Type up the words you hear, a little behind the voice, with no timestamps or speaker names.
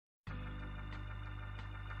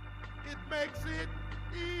it makes it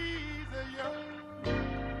easier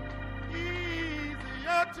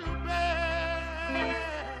to bear.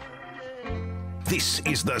 This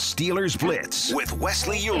is the Steelers Blitz with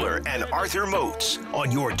Wesley Euler and Arthur Moats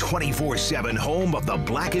on your 24/7 home of the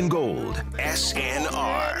black and gold,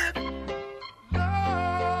 SNR.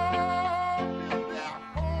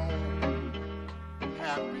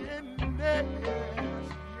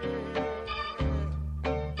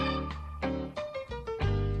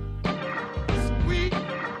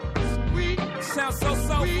 Sounds so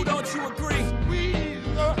soulful, don't you agree?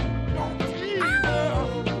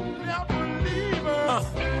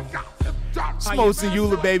 Smokes and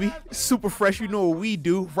Euler, baby. Super fresh. You know what we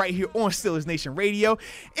do right here on Steelers Nation Radio.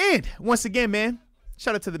 And once again, man,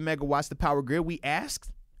 shout out to the Megawatts, the Power Grid. We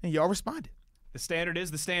asked, and y'all responded. The standard is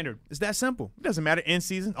the standard. It's that simple. It doesn't matter in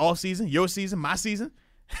season, all season, your season, my season.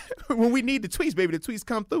 When we need the tweets, baby, the tweets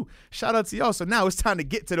come through. Shout out to y'all. So now it's time to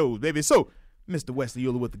get to those, baby. So, Mr. Wesley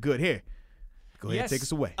Euler with the good hair. Go ahead and take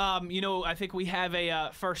us away. I think we have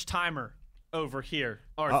a first-timer over here,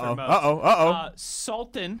 Arthur.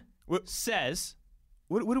 Sultan says...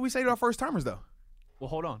 What do we say to our first-timers, though? Well,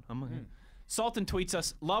 hold on. Sultan tweets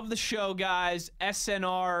us, love the show, guys.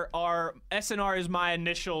 SNR is my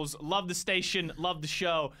initials. Love the station. Love the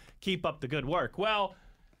show. Keep up the good work. Well,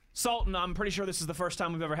 Sultan, I'm pretty sure this is the first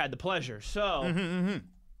time we've ever had the pleasure. So... Welcome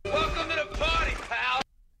to the party, pal.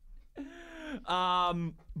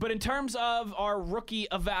 But in terms of our rookie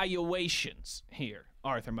evaluations here,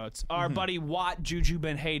 Arthur Moats, our buddy Watt Juju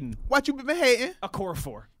Ben Hayden. What you been hating?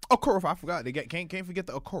 Okorafor. Okorafor, I forgot. Can't forget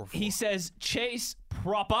the Okorafor. He says Chase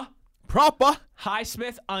proper.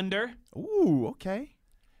 Highsmith under. Ooh, okay.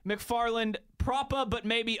 McFarland proper, but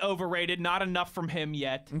maybe overrated. Not enough from him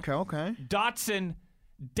yet. Okay. Dotson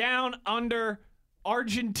down under.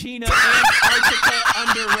 Argentina Antarctica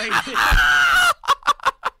underrated.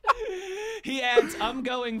 He adds, I'm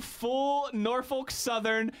going full Norfolk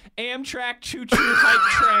Southern Amtrak choo-choo hype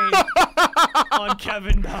train on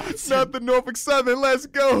Kevin Dotson. Not the Norfolk Southern. Let's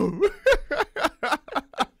go.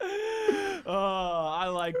 Oh, I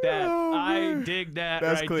like that. I dig that.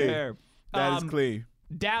 That's right clean. there. That is clean.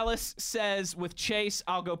 Dallas says with Chase,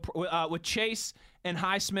 I'll go with Chase and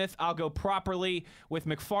Highsmith, I'll go properly. With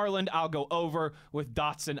McFarland, I'll go over. With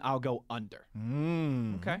Dotson, I'll go under.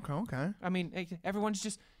 Okay. I mean, everyone's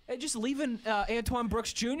just leaving Antoine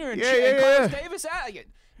Brooks Jr. and Carlos Davis out.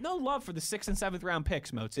 No love for the 6th and 7th round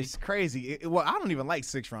picks, Moats. It's crazy. Well, I don't even like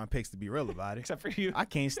 6th round picks, to be real about it. Except for you. I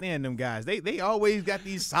can't stand them guys. They always got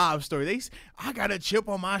these sob stories. I got a chip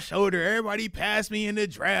on my shoulder. Everybody passed me in the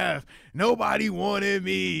draft. Nobody wanted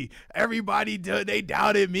me. Everybody they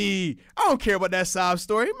doubted me. I don't care about that sob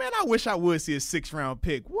story. Man, I wish I would see a 6th round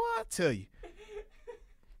pick. What I tell you?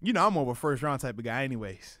 You know I'm more of a 1st round type of guy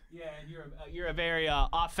anyways. Yeah, you're a very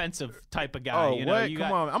offensive type of guy. Oh, what?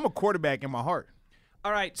 Come on. I'm a quarterback in my heart.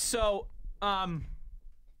 All right, so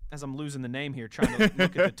as I'm losing the name here, trying to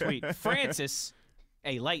look at the tweet, Francis,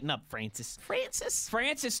 hey, lighten up, Francis. Francis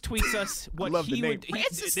tweets us what love he the name. would.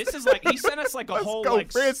 This is like he sent us like a whole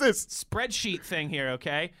spreadsheet thing here,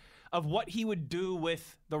 okay, of what he would do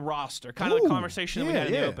with the roster, kind of the conversation that we had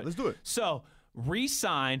in the open. Let's do it. So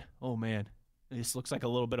re-sign. Oh man, this looks like a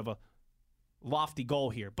little bit of a lofty goal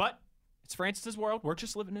here, but. It's Francis's world. We're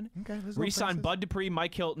just living in it. Okay, let's go, Re-sign Francis. Bud Dupree,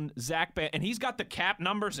 Mike Hilton, Zach Banner, and he's got the cap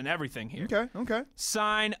numbers and everything here. Okay.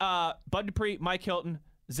 Sign Bud Dupree, Mike Hilton,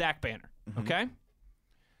 Zach Banner. Okay?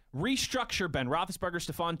 Restructure Ben Roethlisberger,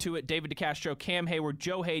 Stephon Tuitt, David DeCastro, Cam Hayward,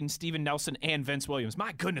 Joe Hayden, Steven Nelson, and Vince Williams.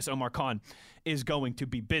 My goodness, Omar Khan is going to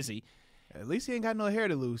be busy. At least he ain't got no hair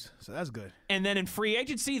to lose, so that's good. And then in free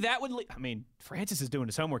agency, that would Francis is doing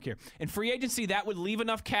his homework here. In free agency, that would leave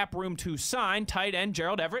enough cap room to sign tight end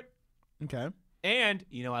Gerald Everett. Okay. And,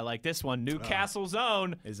 I like this one, Newcastle's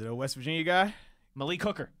own. Is it a West Virginia guy? Malik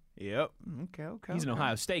Hooker. Yep. Okay. He's an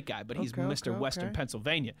Ohio State guy, but he's Mr. Western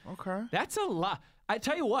Pennsylvania. Okay. That's a lot. I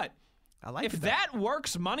tell you what. I like if that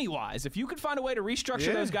works money-wise, if you could find a way to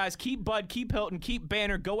restructure those guys, keep Bud, keep Hilton, keep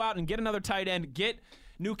Banner, go out and get another tight end, get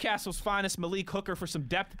Newcastle's finest Malik Hooker for some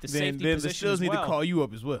depth at the safety position the as Steelers well. need to call you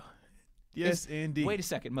up as well. Yes, indeed. Wait a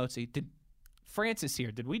second, Mozi. Did Francis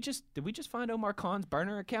here? Did we just find Omar Khan's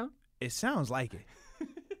burner account? It sounds like it.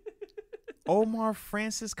 Omar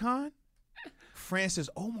Francis Khan? Francis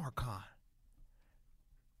Omar Khan.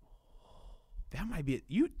 That might be it.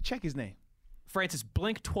 You check his name. Francis,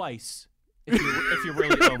 blink twice if you're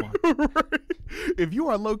really Omar. If you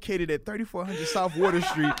are located at 3400 South Water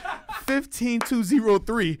Street,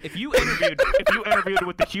 15203. If you interviewed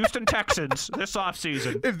with the Houston Texans this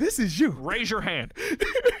offseason, if this is you, raise your hand.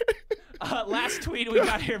 Last tweet we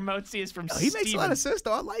got here, Motzi, is from He Steven. makes a lot of sense,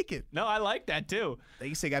 though. I like it. No, I like that too.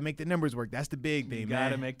 They say gotta make the numbers work. That's the big thing, You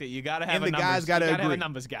man. gotta have And a the numbers. guys gotta you gotta have a agree.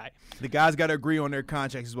 numbers guy. The guys got to agree on their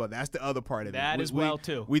contracts as well. That's the other part of it. That as well,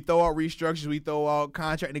 too. We throw out restructures. We throw out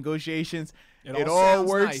contract negotiations. It all all sounds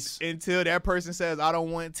works nice. until that person says, I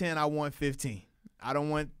don't want 10, I want 15. I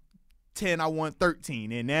don't want 10, I want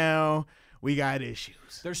 13. And now we got issues.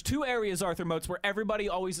 There's two areas, Arthur Motes, where everybody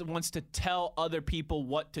always wants to tell other people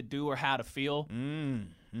what to do or how to feel. And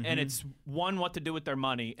it's one, what to do with their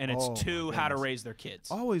money, and it's Oh, two, my how to goodness. raise their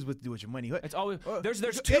kids. Always what to do with your money. It's always there's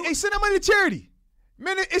Hey, two. hey, send that money to charity.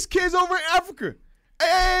 Man, it's kids over in Africa.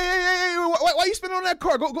 Hey, why you spending on that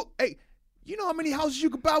car? Go. Hey, you know how many houses you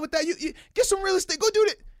could buy with that? You get some real estate. Go do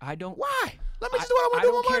that. I don't. Why? Let me just do what I want I to do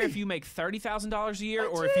don't with my care money. if you make $30,000 a year Oh,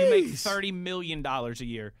 or if you make jeez. $30 million a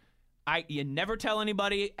year. You never tell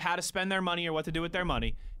anybody how to spend their money or what to do with their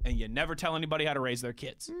money, and you never tell anybody how to raise their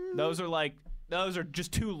kids. Those are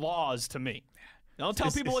just two laws to me. Don't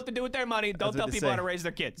tell people what to do with their money. Don't what tell they people how say. to raise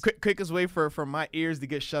their kids. Quickest way for my ears to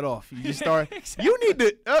get shut off. You just start. Exactly. You need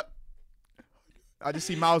to. I just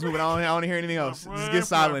see mouths moving. I don't hear anything else. Just get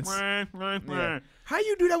silence. Yeah. How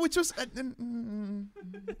you do that with your?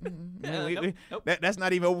 Nope. That's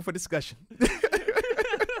not even open for discussion.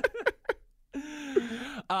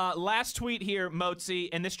 Last tweet here, Motzi,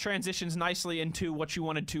 and this transitions nicely into what you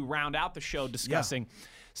wanted to round out the show discussing.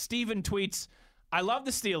 Steven tweets, I love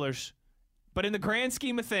the Steelers, but in the grand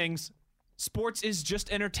scheme of things, sports is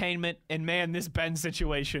just entertainment, and man, this Ben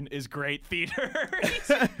situation is great theater.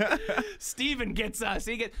 Steven gets us.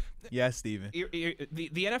 Yes, Steven.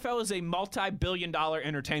 The NFL is a multi-billion-dollar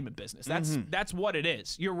entertainment business. That's what it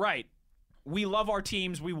is. You're right. We love our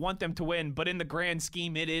teams. We want them to win, but in the grand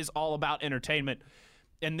scheme, it is all about entertainment.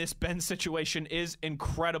 And this Ben situation is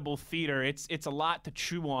incredible theater. It's a lot to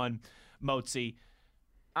chew on, Motzi.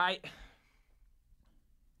 I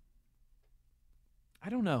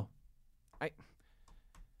don't know. I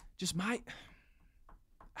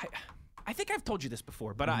think I've told you this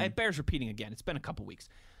before, but it bears repeating again. It's been a couple weeks.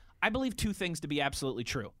 I believe two things to be absolutely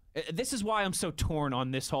true. This is why I'm so torn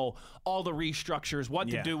on this whole all the restructures, what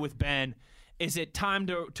to do with Ben. Is it time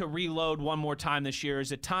to reload one more time this year?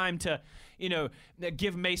 Is it time to,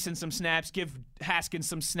 give Mason some snaps, give Haskins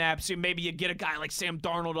some snaps? Maybe you get a guy like Sam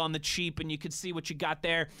Darnold on the cheap, and you could see what you got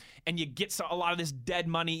there, and you get a lot of this dead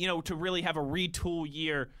money, to really have a retool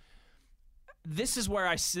year. This is why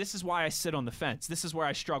I sit on the fence. This is where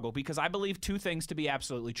I struggle, because I believe two things to be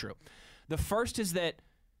absolutely true. The first is that,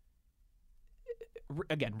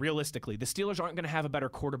 again, realistically, the Steelers aren't going to have a better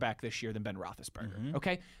quarterback this year than Ben Roethlisberger,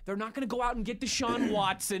 okay? They're not going to go out and get Deshaun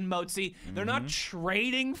Watson, Motzi. They're not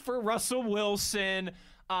trading for Russell Wilson.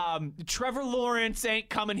 Trevor Lawrence ain't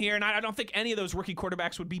coming here, and I don't think any of those rookie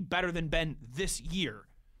quarterbacks would be better than Ben this year.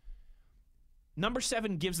 Number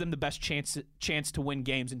 7 gives them the best chance to win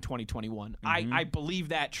games in 2021. I believe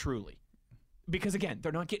that truly. Because, again,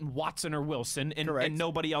 they're not getting Watson or Wilson, and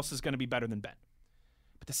nobody else is going to be better than Ben.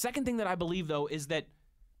 But the second thing that I believe, though, is that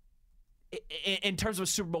in terms of a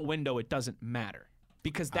Super Bowl window, it doesn't matter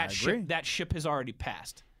because that ship has already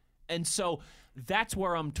passed. And so that's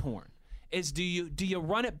where I'm torn. Is do you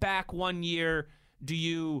run it back 1 year? Do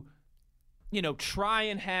you try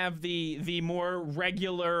and have the more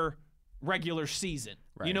regular season?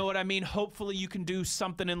 Right. You know what I mean? Hopefully you can do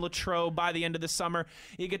something in Latrobe by the end of the summer.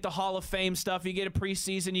 You get the Hall of Fame stuff. You get a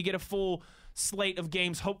preseason. You get a full slate of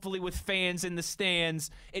games, hopefully with fans in the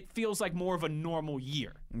stands. It feels like more of a normal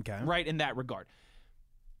year, right, in that regard.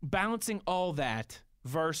 Balancing all that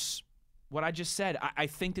versus what I just said, I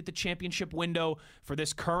think that the championship window for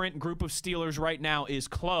this current group of Steelers right now is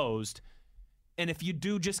closed. And if you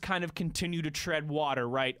do just kind of continue to tread water,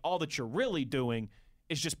 right, all that you're really doing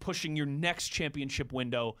is just pushing your next championship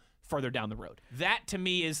window further down the road. That, to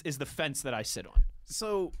me, is the fence that I sit on.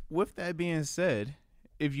 So, with that being said,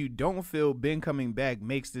 if you don't feel Ben coming back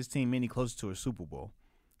makes this team any closer to a Super Bowl,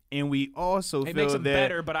 and we also it feel makes them that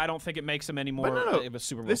better, but I don't think it makes them any more of a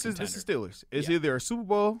Super Bowl this contender. is Steelers. It's either a Super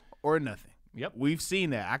Bowl or nothing. Yep. We've seen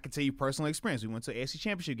that. I can tell you personal experience. We went to an AFC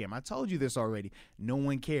Championship game. I told you this already. No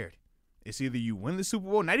one cared. It's either you win the Super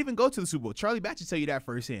Bowl, not even go to the Super Bowl. Charlie Batch will tell you that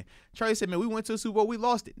firsthand. Charlie said, man, we went to the Super Bowl, we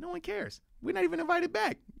lost it. No one cares. We're not even invited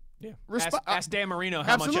back. Yeah. Ask Dan Marino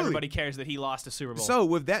how much everybody cares that he lost the Super Bowl. So,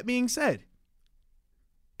 with that being said,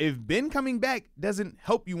 if Ben coming back doesn't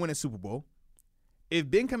help you win a Super Bowl, if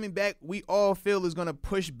Ben coming back, we all feel is going to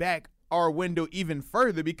push back our window even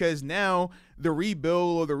further because now the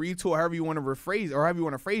rebuild or the retool, however you want to rephrase or however you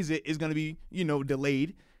want to phrase it, is going to be,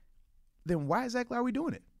 delayed, then why exactly are we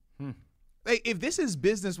doing it? Like, if this is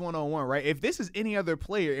business 101, right? If this is any other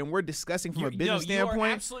player and we're discussing from a business standpoint, you are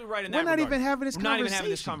absolutely right in that we're not regard. even having this We're conversation. not even having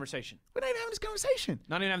this conversation. We're not even having this conversation.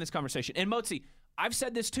 Not even having this conversation. And Motzi, I've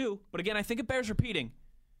said this too, but again, I think it bears repeating.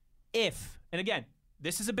 And again,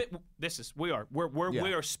 we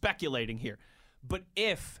are speculating here. But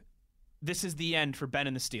if this is the end for Ben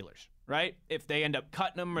and the Steelers, right? If they end up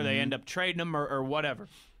cutting him or they end up trading him or whatever.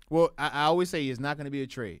 Well, I always say it's not going to be a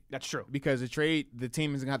trade. That's true. Because the trade, the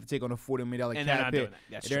team is going to have to take on a $40 million And they're cap not hit. doing that.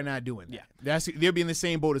 That's They're true. not doing that. Yeah. They'll be in the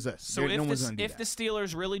same boat as us. So no one's gonna do if that. the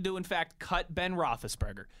Steelers really do, in fact, cut Ben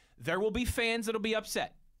Roethlisberger, there will be fans that'll be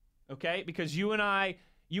upset, okay? Because you and I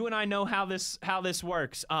know how this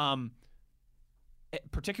works.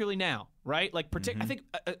 Particularly now, right? Like, I think,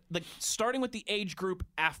 like starting with the age group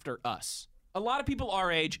after us. A lot of people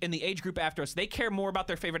our age and the age group after us, they care more about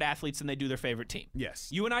their favorite athletes than they do their favorite team. Yes.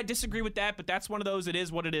 You and I disagree with that, but that's one of those it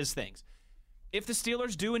is what it is things. If the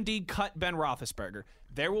Steelers do indeed cut Ben Roethlisberger,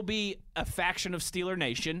 there will be a faction of Steeler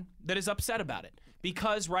Nation that is upset about it.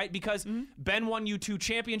 Because Ben won you 2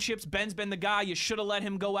 championships. Ben's been the guy. You should have let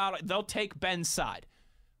him go out. They'll take Ben's side.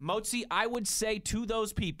 Motzi, I would say to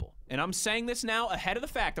those people, and I'm saying this now ahead of the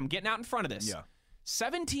fact, I'm getting out in front of this. Yeah.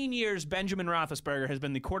 17 years Benjamin Roethlisberger has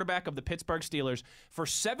been the quarterback of the Pittsburgh Steelers. For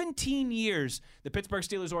 17 years, the Pittsburgh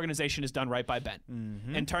Steelers organization has done right by Ben.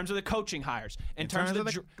 In terms of the coaching hires, in terms of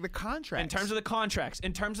the contracts. in terms of the contracts,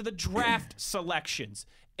 in terms of the draft selections,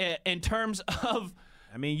 in terms of...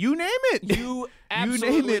 I mean, you name it. You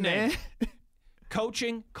absolutely name it, man.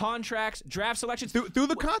 Coaching, contracts, draft selections. Through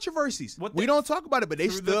the controversies. We don't talk about it, but they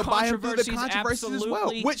stood by him through the controversies as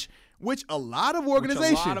well, which a lot of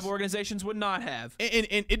organizations would not have. And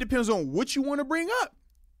it depends on what you want to bring up.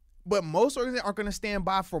 But most organizations aren't going to stand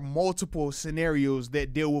by for multiple scenarios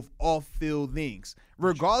that deal with off-field things.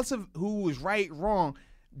 Regardless of who was right, wrong,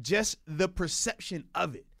 just the perception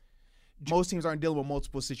of it. Most teams aren't dealing with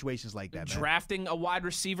multiple situations like that, man. Drafting a wide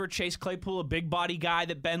receiver, Chase Claypool, a big body guy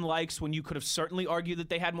that Ben likes, when you could have certainly argued that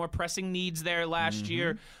they had more pressing needs there last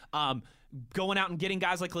year. Going out and getting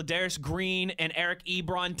guys like Ladarius Green and Eric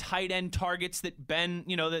Ebron, tight end targets that Ben,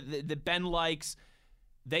 that Ben likes.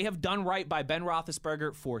 They have done right by Ben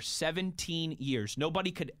Roethlisberger for 17 years.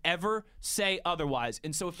 Nobody could ever say otherwise.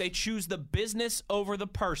 And so if they choose the business over the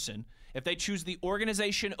person, if they choose the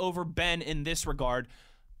organization over Ben in this regard,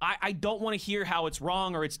 I don't want to hear how it's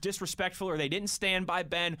wrong or it's disrespectful or they didn't stand by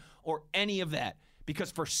Ben or any of that. Because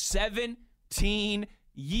for 17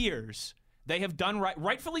 years, they have done right,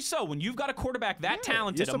 rightfully so. When you've got a quarterback that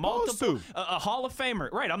talented, a Hall of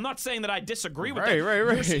Famer, right? I'm not saying that I disagree with that.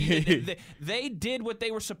 Right. They did what they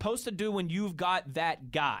were supposed to do when you've got that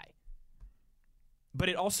guy. But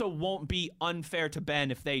it also won't be unfair to Ben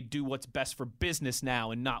if they do what's best for business now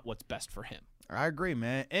and not what's best for him. I agree,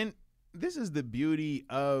 man. And this is the beauty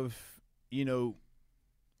of, you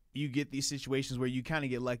get these situations where you kind of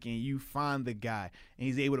get lucky and you find the guy and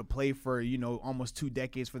he's able to play for, almost 2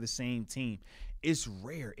 decades for the same team. It's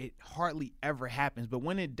rare. It hardly ever happens. But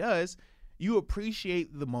when it does, you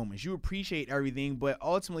appreciate the moments. You appreciate everything. But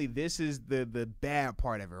ultimately, this is the bad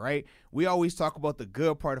part of it, right? We always talk about the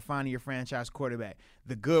good part of finding your franchise quarterback,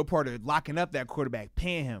 the good part of locking up that quarterback,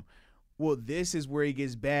 paying him. Well, this is where it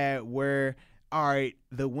gets bad, where, all right,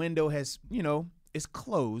 the window has, it's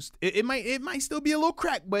closed. It might still be a little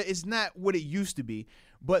cracked, but it's not what it used to be.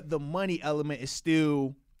 But the money element is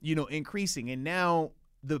still, increasing. And now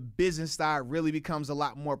the business side really becomes a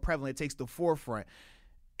lot more prevalent. It takes the forefront.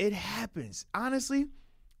 It happens. Honestly,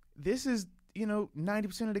 this is,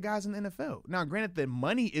 90% of the guys in the NFL. Now, granted, the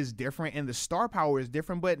money is different and the star power is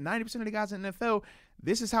different, but 90% of the guys in the NFL,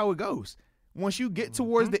 this is how it goes. Once you get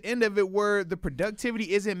towards the end of it where the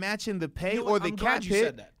productivity isn't matching the pay or the cap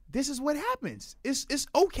hit, this is what happens. It's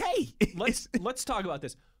okay. Let's talk about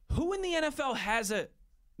this. Who in the NFL has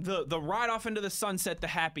the ride off into the sunset, the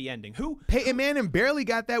happy ending? Who? Peyton Manning barely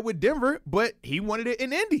got that with Denver, but he wanted it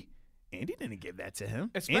in Indy. Indy didn't give that to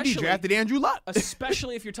him. Indy drafted Andrew Luck.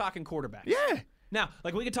 Especially if you're talking quarterbacks. Yeah. Now,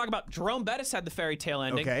 we could talk about Jerome Bettis had the fairy tale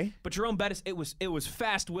ending. Okay. But Jerome Bettis, it was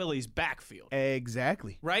Fast Willie's backfield.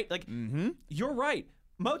 Exactly. Right? You're right.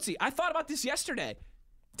 Motzi, I thought about this yesterday.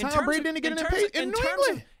 Tom Brady didn't get in New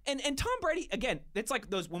England. And Tom Brady, again, it's like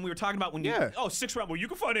those when we were talking about when sixth round, well, you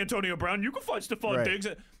can find Antonio Brown, you can find Stephon Diggs.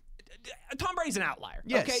 Tom Brady's an outlier.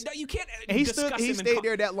 Yes. Okay, no, you can't. He stayed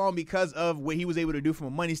there that long because of what he was able to do from a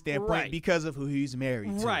money standpoint, because of who he's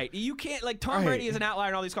married to. Right. You can't Tom Brady is an outlier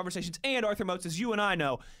in all these conversations. And Arthur Moats, as you and I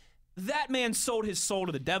know, that man sold his soul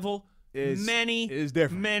to the devil many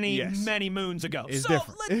moons ago.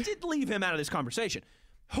 Let's leave him out of this conversation.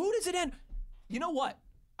 Who does it end? You know what?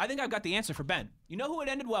 I think I've got the answer for Ben. You know who it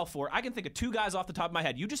ended well for? I can think of 2 guys off the top of my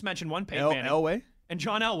head. You just mentioned one, Peyton Manning. Elway. And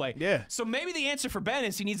John Elway. Yeah. So maybe the answer for Ben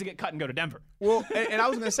is he needs to get cut and go to Denver. Well, and I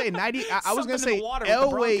was gonna say 90. I was gonna Something in say the water with the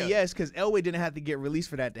Elway, Broncos. yes, because Elway didn't have to get released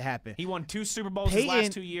for that to happen. He won 2 Super Bowls his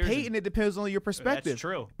last 2 years. Peyton, it depends on your perspective. That's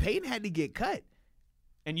true. Peyton had to get cut.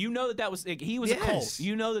 And you know that was he was a Yes. Colt.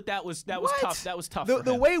 You know that was What? tough. That was tough. The, for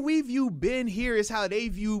the him. way we view Ben here is how they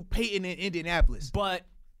view Peyton in Indianapolis. But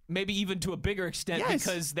maybe even to a bigger extent Yes.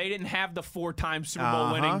 because they didn't have the 4-time Super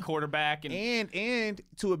Bowl winning quarterback. And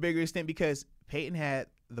to a bigger extent because Peyton had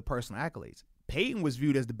the personal accolades. Peyton was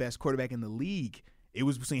viewed as the best quarterback in the league. It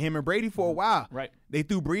was between him and Brady for a while. Right. They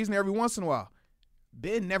threw Breeze in every once in a while.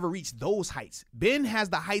 Ben never reached those heights. Ben has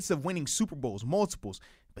the heights of winning Super Bowls, multiples,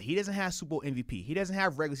 but he doesn't have Super Bowl MVP. He doesn't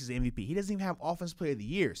have regular season MVP. He doesn't even have Offensive Player of the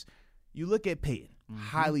Years. You look at Peyton,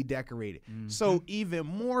 highly decorated. So even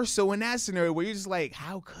more so in that scenario where you're just like,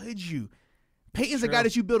 how could you? Peyton's a guy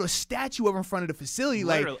that you build a statue of in front of the facility.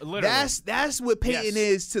 Literally. That's what Peyton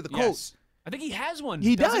is to the Colts. Yes. I think he has one.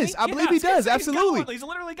 He doesn't does. I believe he does. Absolutely. He's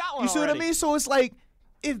literally got one. You see what I already. mean? So it's like,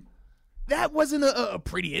 if that wasn't a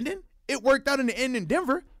pretty ending, it worked out in the end in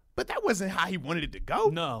Denver, but that wasn't how he wanted it to go.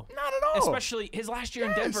 No. Not at all. Especially his last year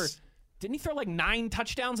in Denver. Didn't he throw like 9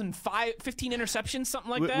 touchdowns and 15 interceptions, something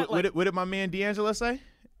like that? What did my man D'Angelo say?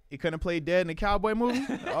 He couldn't play dead in the Cowboy movie?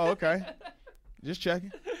 Oh, okay. Just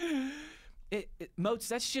checking. Moats,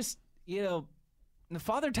 that's just, the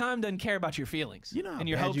Father Time doesn't care about your feelings. You know how and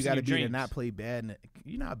your bad hopes you got to and your be to dreams. not play bad.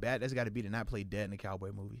 You know how bad that's got to be to not play dead in the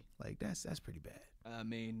Cowboy movie. Like, that's pretty bad. I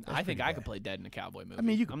mean, That's I think pretty I bad. could play dead in a cowboy movie. I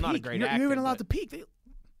mean, you can I'm peek. not a great you're, actor. You're even allowed but to peek.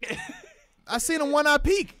 I seen him one-eye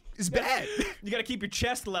peek. It's bad. You got to keep your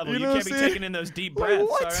chest level. You You, know can't what be I'm saying? taking in those deep Like, breaths,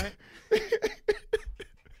 what? all right?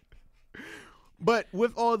 But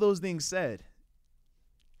with all those things said,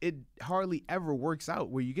 it hardly ever works out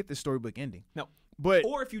where you get the storybook ending. No. But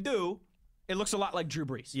Or if you do, it looks a lot like Drew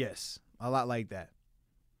Brees. yes, a lot like that.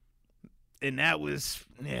 And that was,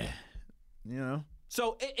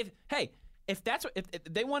 So if that's what, if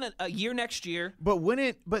they want a year next year,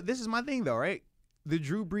 But this is my thing though, right? The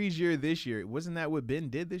Drew Brees year this year, wasn't that what Ben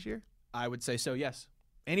did this year? I would say so. Yes.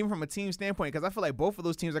 And even from a team standpoint, because I feel like both of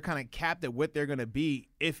those teams are kind of capped at what they're going to be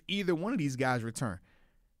if either one of these guys return.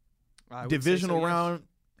 Divisional round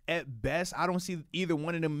at best. I don't see either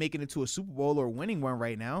one of them making it to a Super Bowl or winning one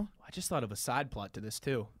right now. I just thought of a side plot to this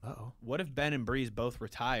too. Uh-oh. What if Ben and Brees both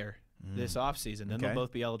retire this offseason? Then Okay. they'll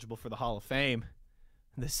both be eligible for the Hall of Fame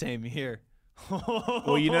the same year. Well,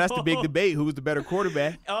 that's the big debate. Who's the better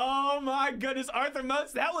quarterback? Oh my goodness, Arthur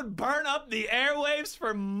Moats, that would burn up the airwaves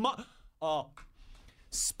for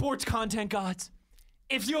sports content gods.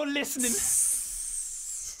 If you're listening,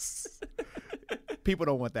 People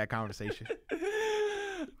don't want that conversation.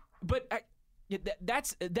 but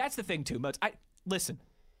that's the thing too, Moats. Listen.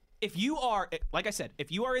 If you are, like I said,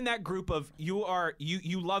 if you are in that group of you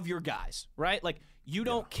love your guys, right? Like you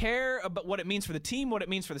don't care about what it means for the team, what it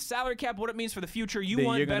means for the salary cap, what it means for the future. You Then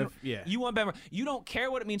want you're Ben. gonna- You want Ben. You don't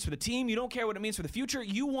care what it means for the team. You don't care what it means for the future.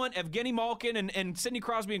 You want Evgeny Malkin and Sidney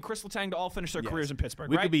Crosby and Chris Letang to all finish their careers in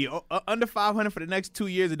Pittsburgh. We right? could be under 500 for the next 2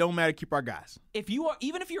 years. It don't matter. Keep our guys.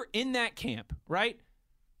 Even if you're in that camp, right?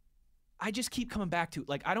 I just keep coming back to,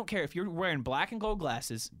 like, I don't care if you're wearing black and gold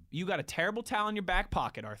glasses, you got a terrible towel in your back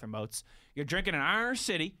pocket, Arthur Moats. You're drinking an Iron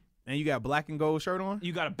City. And you got black and gold shirt on?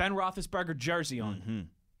 You got a Ben Roethlisberger jersey on.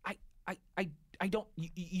 Mm-hmm. I don't.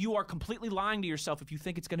 You are completely lying to yourself if you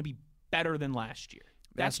think it's going to be better than last year.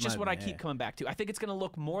 That's just what I keep coming back to. I think it's going to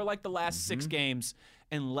look more like the last 6 games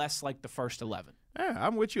and less like the first 11. Yeah,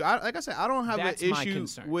 I'm with you. Like I said, I don't have That's an my issue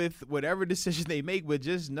concern. with whatever decision they make, but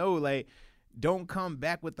just know, like, don't come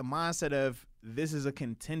back with the mindset of this is a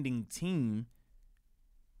contending team.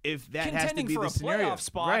 If that has to Contending be for the a scenario, playoff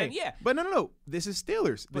spot, right? and yeah. But no. This is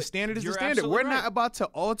Steelers. The But standard is the you're standard. We're absolutely not right. about to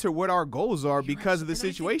alter what our goals are because of the and I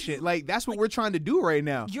think situation. you- Like that's what we're trying to do right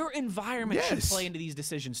now. Your environment should Yes. play into these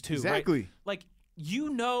decisions too, Exactly. right? Like,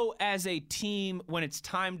 as a team when it's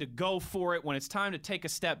time to go for it, when it's time to take a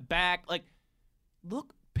step back, like,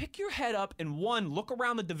 pick your head up and look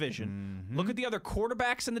around the division. Mm-hmm. Look at the other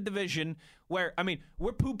quarterbacks in the division where, I mean,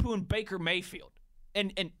 we're poo-pooing Baker Mayfield.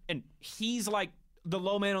 And he's like the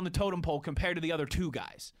low man on the totem pole compared to the other 2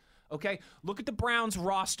 guys. Okay? Look at the Browns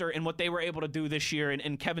roster and what they were able to do this year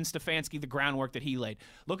and Kevin Stefanski, the groundwork that he laid.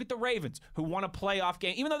 Look at the Ravens, who won a playoff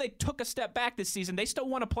game. Even though they took a step back this season, they still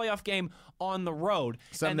won a playoff game on the road.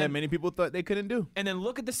 Something And that then- many people thought they couldn't do. and then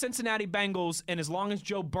look at the Cincinnati Bengals, and as long as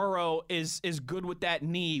Joe Burrow is good with that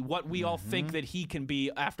knee, what we all think that he can be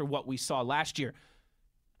after what we saw last year.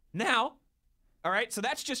 Now, all right, so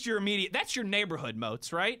that's just your that's your neighborhood,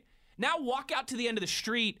 Moats, right? Now walk out to the end of the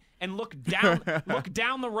street and look down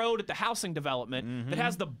the road at the housing development that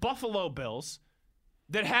has the Buffalo Bills,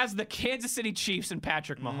 that has the Kansas City Chiefs and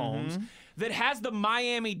Patrick Mahomes, that has the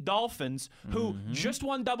Miami Dolphins, who just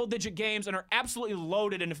won double-digit games and are absolutely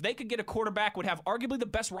loaded, and if they could get a quarterback, would have arguably the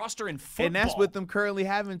best roster in football. And that's with them currently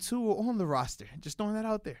having 2 on the roster. Just throwing that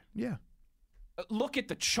out there. Yeah. Look at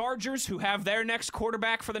the Chargers, who have their next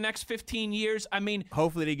quarterback for the next 15 years. I mean,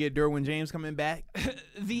 hopefully they get Derwin James coming back.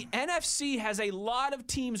 The NFC has a lot of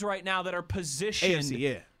teams right now that are positioned AFC,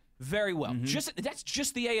 yeah. very well. That's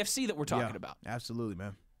just the AFC that we're talking about. Absolutely,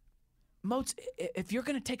 man. Moats, if you're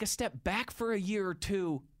going to take a step back for a year or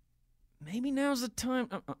two, maybe now's the time.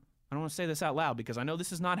 I don't want to say this out loud because I know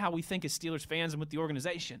this is not how we think as Steelers fans and with the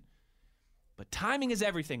organization. But timing is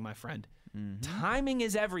everything, my friend. Timing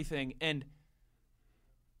is everything, and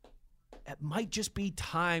it might just be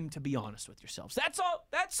time to be honest with yourselves. That's all.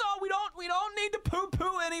 We don't need to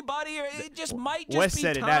poo-poo anybody. It just might just Wes be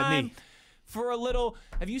said time. it, not me. For a little,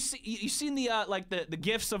 have you seen the the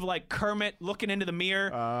gifs of like Kermit looking into the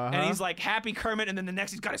mirror and he's like happy Kermit, and then the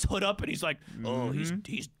next he's got his hood up and he's like, oh,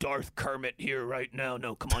 he's Darth Kermit here right now.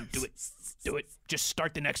 No, come on, do it, just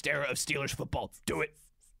start the next era of Steelers football. Do it,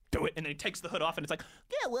 and then he takes the hood off and it's like,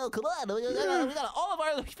 yeah, well, come on, we got all of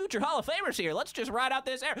our future Hall of Famers here. Let's just ride out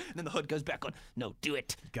this era. And then the hood goes back on. No, do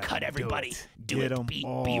it, cut everybody, do it, be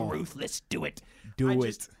ruthless, do it,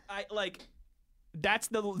 That's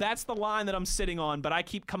the line that I'm sitting on, but I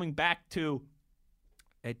keep coming back to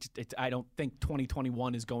it. I don't think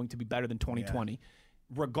 2021 is going to be better than 2020,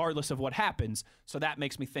 regardless of what happens. So that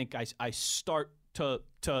makes me think I start to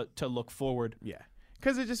look forward. Yeah,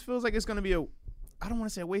 because it just feels like it's going to be I don't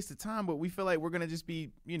want to say a waste of time, but we feel like we're going to just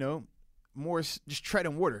be, more just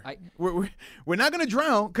treading water. We're not going to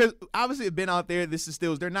drown because obviously it's been out there. This is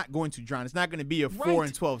Steelers. They're not going to drown. It's not going to be a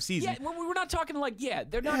 4-12 season. Yeah, we're not talking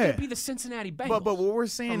they're not going to be the Cincinnati Bengals. But what we're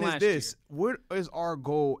saying is this: what is our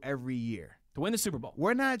goal every year? To win the Super Bowl.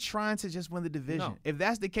 We're not trying to just win the division. No. If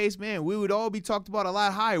that's the case, man, we would all be talked about a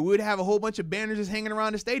lot higher. We would have a whole bunch of banners just hanging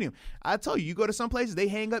around the stadium. I tell you, you go to some places, they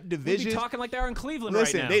hang up divisions. We'll be talking like they're in Cleveland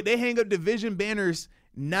right now. They hang up division banners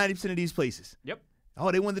 90% of these places. Yep.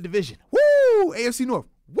 Oh, they won the division. Woo! AFC North.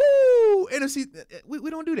 Woo! NFC. We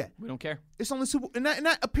don't do that. We don't care. It's only Super Bowl.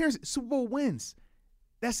 Not appearances. Super Bowl wins.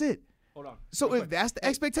 That's it. Hold on. So if that's the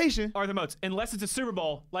expectation. Arthur Moats, unless it's a Super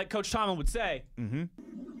Bowl, like Coach Tomlin would say.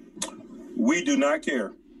 We do not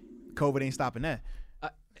care. COVID ain't stopping that.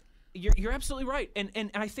 You're absolutely right. And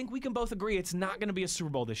I think we can both agree it's not going to be a Super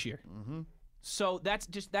Bowl this year. So that's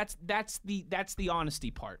the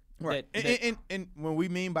honesty part. Right. And when we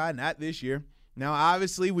mean by not this year, now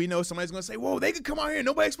obviously we know somebody's going to say, whoa, they could come out here.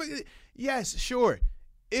 Nobody expected it. Yes, sure.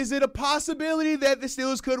 Is it a possibility that the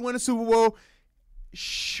Steelers could win a Super Bowl?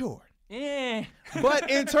 Sure. But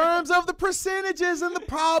in terms of the percentages and the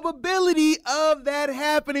probability of that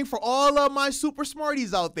happening for all of my super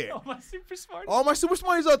smarties out there. All my super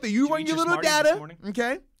smarties out there. You run your little data. This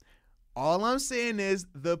Okay. All I'm saying is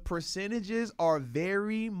the percentages are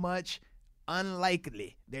very much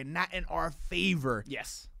unlikely. They're not in our favor.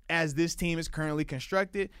 Yes. As this team is currently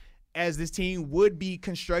constructed, as this team would be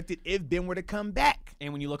constructed if Ben were to come back.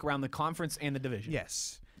 And when you look around the conference and the division.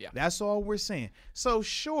 Yes. Yeah. That's all we're saying. So,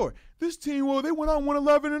 sure, this team, well, they went on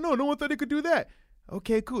 1-11-0. No one thought they could do that.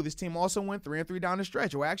 Okay, cool. This team also went 3-3 down the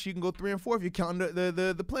stretch. Or actually, you can go 3-4 if you count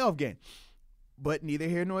the playoff game. But neither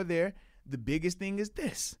here nor there. The biggest thing is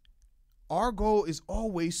this. Our goal is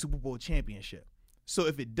always Super Bowl championship. So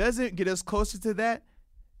if it doesn't get us closer to that,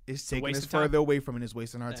 it's taking us further away from it. It's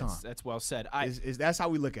wasting our time. That's well said. That's how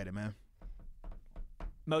we look at it, man.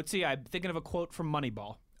 Motzi, I'm thinking of a quote from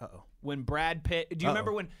Moneyball. Uh-oh. When Brad Pitt, do you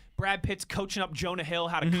remember when Brad Pitt's coaching up Jonah Hill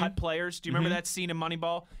how to cut players? Do you remember that scene in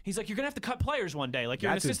Moneyball? He's like, you're going to have to cut players one day. Like,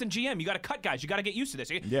 you're an assistant GM. You got to cut guys. You got to get used to this.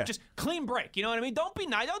 Yeah. Just clean break. You know what I mean? Don't be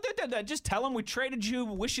nice. Don't just tell them we traded you.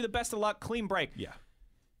 Wish you the best of luck. Clean break. Yeah.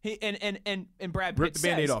 And Brad Pitt rip the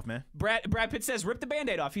Band-Aid off, man. Brad Pitt says, rip the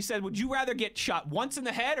Band-Aid off. He said, would you rather get shot once in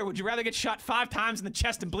the head or would you rather get shot 5 times in the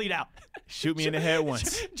chest and bleed out? Shoot me in the head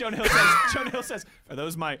once. Jonah Hill says, are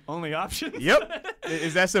those my only options? Yep.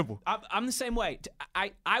 It's that simple. I'm the same way.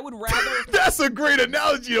 I would rather. That's a great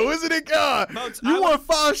analogy, though, isn't it, God? Moats, you want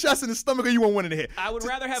 5 shots in the stomach or you want 1 in the head? I would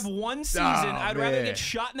rather have one season. I'd rather get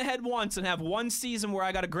shot in the head once and have 1 season where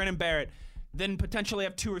I got to grin and bear it than potentially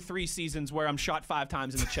have 2 or 3 seasons where I'm shot 5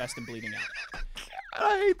 times in the chest and bleeding out.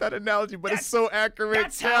 I hate that analogy, but it's so accurate.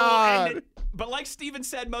 That's how we'll end it. But like Steven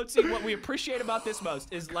said, Motzi, what we appreciate about this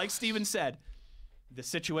most is, like Steven said, the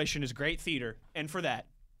situation is great theater, and for that,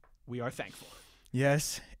 we are thankful.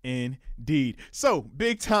 Yes, indeed. So,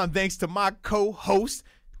 big time thanks to my co-host,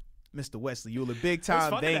 Mr. Wesley Euler. Big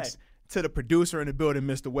time thanks to the producer in the building,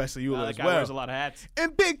 Mr. Wesley Euler, That as guy well. wears a lot of hats.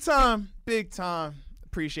 And big time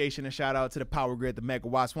appreciation and shout out to the Power Grid, the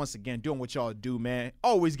Megawatts, once again, doing what y'all do, man.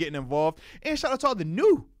 Always getting involved. And shout out to all the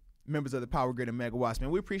new members of the Power Grid and Megawatts,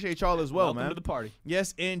 man. We appreciate y'all as well, Welcome man. to the party.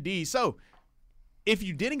 Yes, indeed. So, if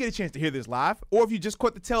you didn't get a chance to hear this live, or if you just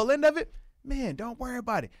caught the tail end of it, man, don't worry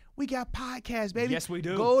about it. We got podcasts, baby. Yes, we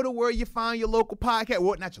do. Go to where you find your local podcast.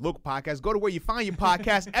 Well, not your local podcast. Go to where you find your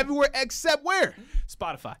podcast everywhere except where?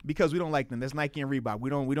 Spotify. Because we don't like them. That's Nike and Reebok. We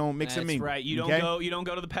don't mix and That's mingle. right. You don't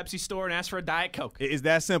go to the Pepsi store and ask for a Diet Coke. It's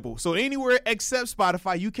that simple. So anywhere except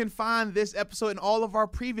Spotify, you can find this episode and all of our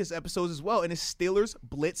previous episodes as well. And it's Steelers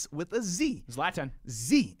Blitz with a Z. Zlatan.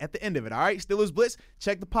 Z at the end of it. All right, Steelers Blitz.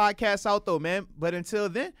 Check the podcast out though, man. But until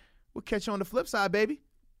then, we'll catch you on the flip side, baby.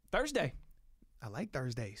 Thursday. I like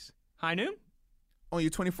Thursdays. High noon. On your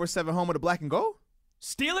 24/7 home of the Black and Gold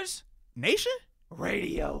Steelers Nation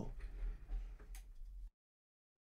Radio.